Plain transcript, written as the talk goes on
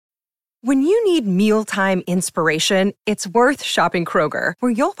When you need mealtime inspiration, it's worth shopping Kroger,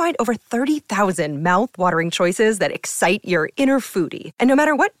 where you'll find over 30,000 mouth-watering choices that excite your inner foodie. And no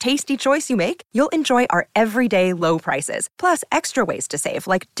matter what tasty choice you make, you'll enjoy our everyday low prices, plus extra ways to save,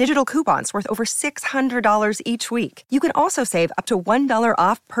 like digital coupons worth over $600 each week. You can also save up to $1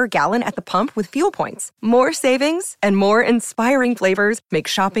 off per gallon at the pump with fuel points. More savings and more inspiring flavors make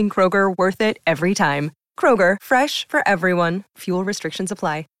shopping Kroger worth it every time. Kroger, fresh for everyone. Fuel restrictions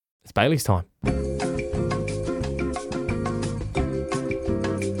apply. It's Bailey's time.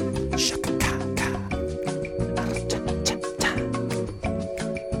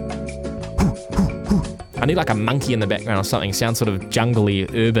 I need like a monkey in the background or something. Sounds sort of jungly,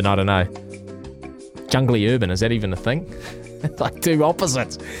 urban, I don't know. Jungly urban, is that even a thing? It's like two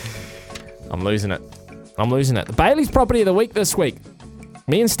opposites. I'm losing it. The Bailey's property of the week this week.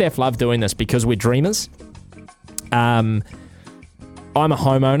 Me and Steph love doing this because we're dreamers. I'm a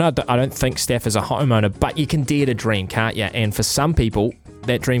homeowner. I don't think Steph is a homeowner, but you can dare to dream, can't you? And for some people,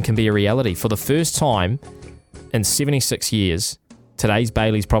 that dream can be a reality. For the first time in 76 years, today's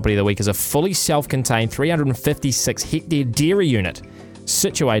Bailey's property of the week is a fully self-contained 356-hectare dairy unit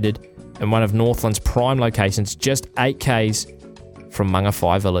situated in one of Northland's prime locations, just 8 k's from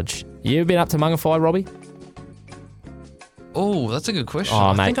Mangawhai village. You ever been up to Mangawhai, Robbie? Oh, that's a good question. Oh,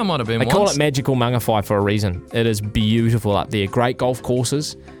 I mate, think I might have been They once. call it magical Mangawhai for a reason. It is beautiful up there. Great golf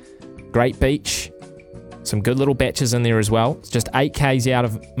courses, great beach, some good little batches in there as well. It's just 8 k's out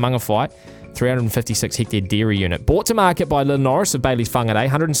of Mangawhai, 356-hectare dairy unit. Brought to market by Lynn Norris of Bailey's Whangarei,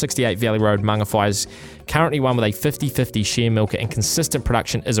 168 Valley Road, Mangawhai is currently one with a 50-50 share milker, and consistent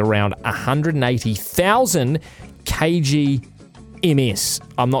production is around 180,000 kg MS.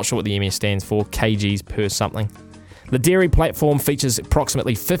 I'm not sure what the MS stands for, kgs per something. The dairy platform features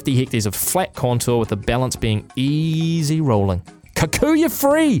approximately 50 hectares of flat contour, with the balance being easy rolling. Kikuyu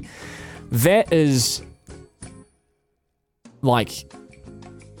free! That is like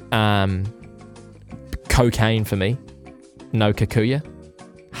cocaine for me. No kikuyu.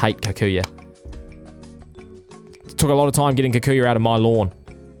 Hate kikuyu. Took a lot of time getting kikuyu out of my lawn,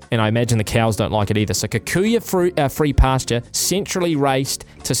 and I imagine the cows don't like it either. So kikuyu free pasture, centrally raced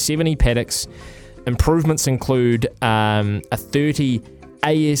to 70 paddocks. Improvements include a 30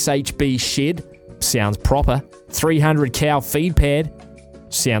 ASHB shed, sounds proper, 300 cow feed pad,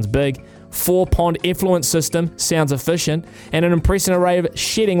 sounds big, 4-pond effluent system, sounds efficient, and an impressive array of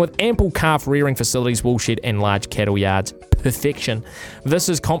shedding with ample calf rearing facilities, wool shed, and large cattle yards. Perfection. This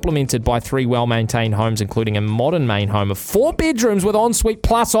is complemented by 3 well-maintained homes, including a modern main home of 4 bedrooms with ensuite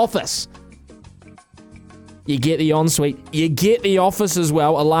plus office. You get the ensuite, you get the office as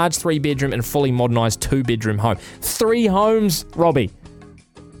well, a large 3-bedroom and fully modernised 2-bedroom home. 3 homes, Robbie.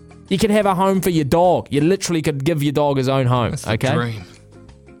 You could have a home for your dog. You literally could give your dog his own home. That's okay? the dream.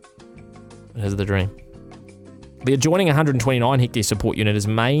 It is the dream. The adjoining 129-hectare support unit is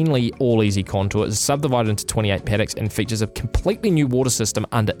mainly all easy contour. It's subdivided into 28 paddocks and features a completely new water system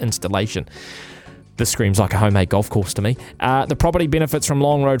under installation. This screams like a homemade golf course to me. The property benefits from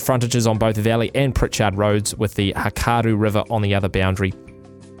long road frontages on both Valley and Pritchard roads, with the Hakaru River on the other boundary.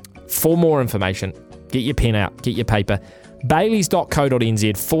 For more information, get your pen out, get your paper.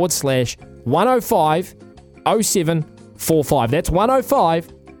 Baileys.co.nz /105 0745. That's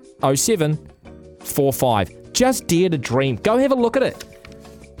 105 0745. Just dare to dream. Go have a look at it.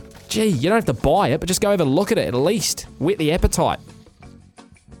 Gee, you don't have to buy it, but just go have a look at it at least. Whet the appetite.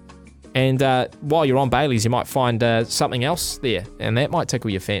 And while you're on Bailey's, you might find something else there, and that might tickle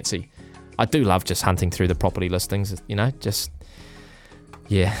your fancy. I do love just hunting through the property listings, you know,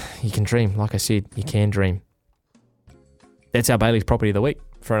 yeah, you can dream. Like I said, you can dream. That's our Bailey's property of the week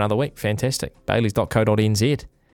for another week. Fantastic. Baileys.co.nz.